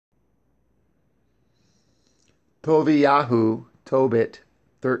HalleluYAH, Tobit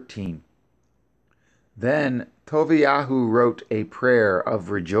 13. Then HalleluYAH wrote a prayer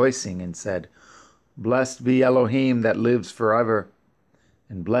of rejoicing and said, Blessed be Elohim that lives forever,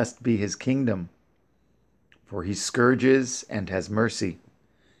 and blessed be his kingdom. For he scourges and has mercy.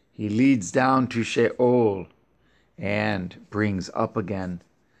 He leads down to Sheol and brings up again.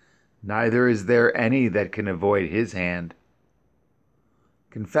 Neither is there any that can avoid his hand.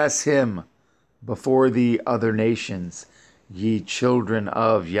 Confess him before the other nations, ye children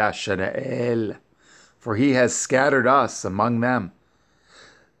of Yashara'el, for he has scattered us among them.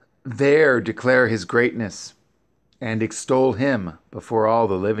 There declare his greatness, and extol him before all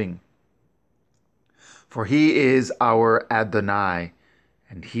the living. For he is our Adonai,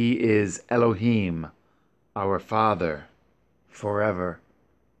 and he is Elohim, our Father, forever.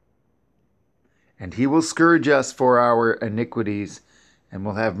 And he will scourge us for our iniquities, and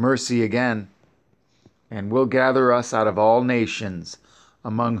will have mercy again, and will gather us out of all nations,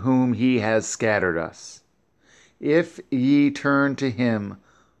 among whom he has scattered us. If ye turn to him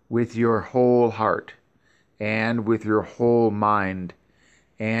with your whole heart, and with your whole mind,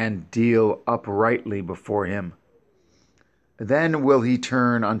 and deal uprightly before him, then will he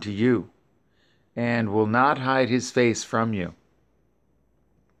turn unto you, and will not hide his face from you.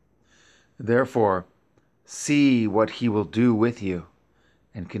 Therefore, see what he will do with you,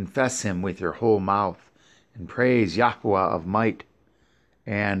 and confess him with your whole mouth, and praise Yahweh of might,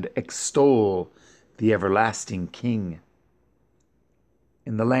 and extol the everlasting King.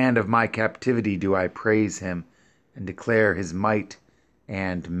 In the land of my captivity do I praise him, and declare his might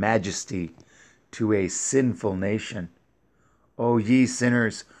and majesty to a sinful nation. O ye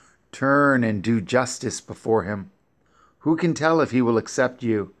sinners, turn and do justice before him. Who can tell if he will accept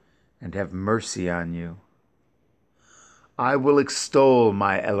you and have mercy on you? I will extol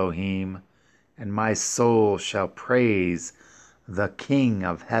my Elohim, and my soul shall praise the King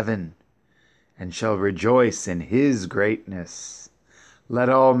of heaven, and shall rejoice in his greatness. Let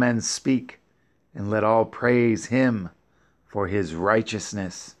all men speak, and let all praise him for his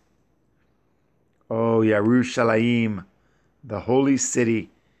righteousness. O Yerushalayim, the holy city,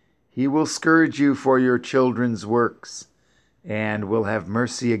 he will scourge you for your children's works, and will have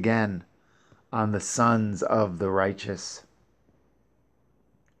mercy again on the sons of the righteous.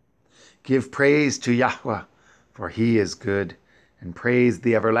 Give praise to Yahweh, for he is good, and praise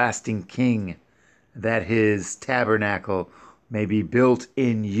the everlasting King, that his tabernacle may be built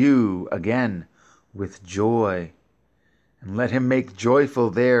in you again with joy. And let him make joyful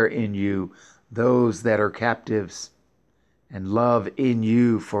there in you those that are captives, and love in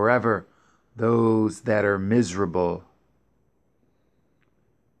you forever those that are miserable.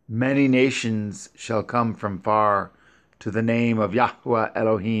 Many nations shall come from far to the name of Yahweh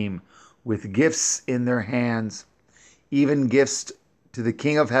Elohim, with gifts in their hands, even gifts to the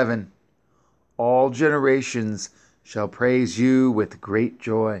King of heaven. All generations shall praise you with great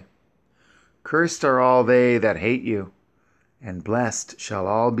joy. Cursed are all they that hate you, and blessed shall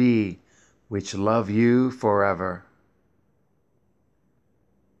all be which love you forever.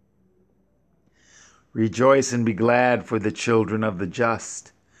 Rejoice and be glad for the children of the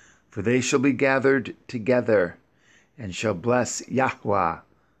just, for they shall be gathered together, and shall bless Yahweh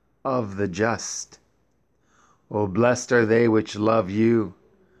of the just. O blessed are they which love you,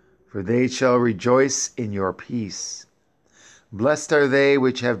 for they shall rejoice in your peace. Blessed are they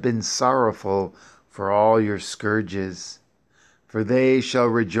which have been sorrowful for all your scourges, for they shall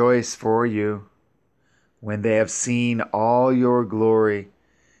rejoice for you, when they have seen all your glory,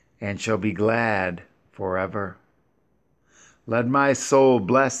 and shall be glad forever. Let my soul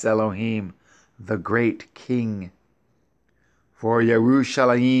bless Elohim, the great King. For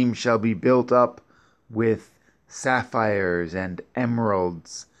Yerushalayim shall be built up with sapphires and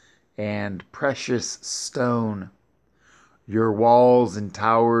emeralds and precious stone, your walls and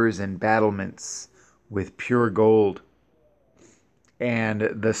towers and battlements with pure gold. And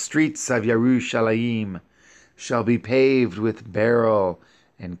the streets of Yerushalayim shall be paved with beryl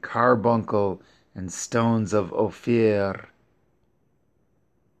and carbuncle and stones of Ophir.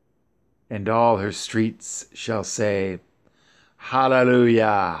 And all her streets shall say,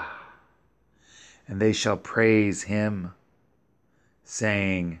 HalleluYAH, and they shall praise him,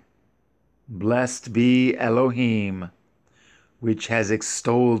 saying, Blessed be Elohim, which has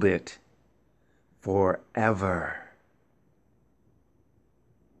extolled it forever.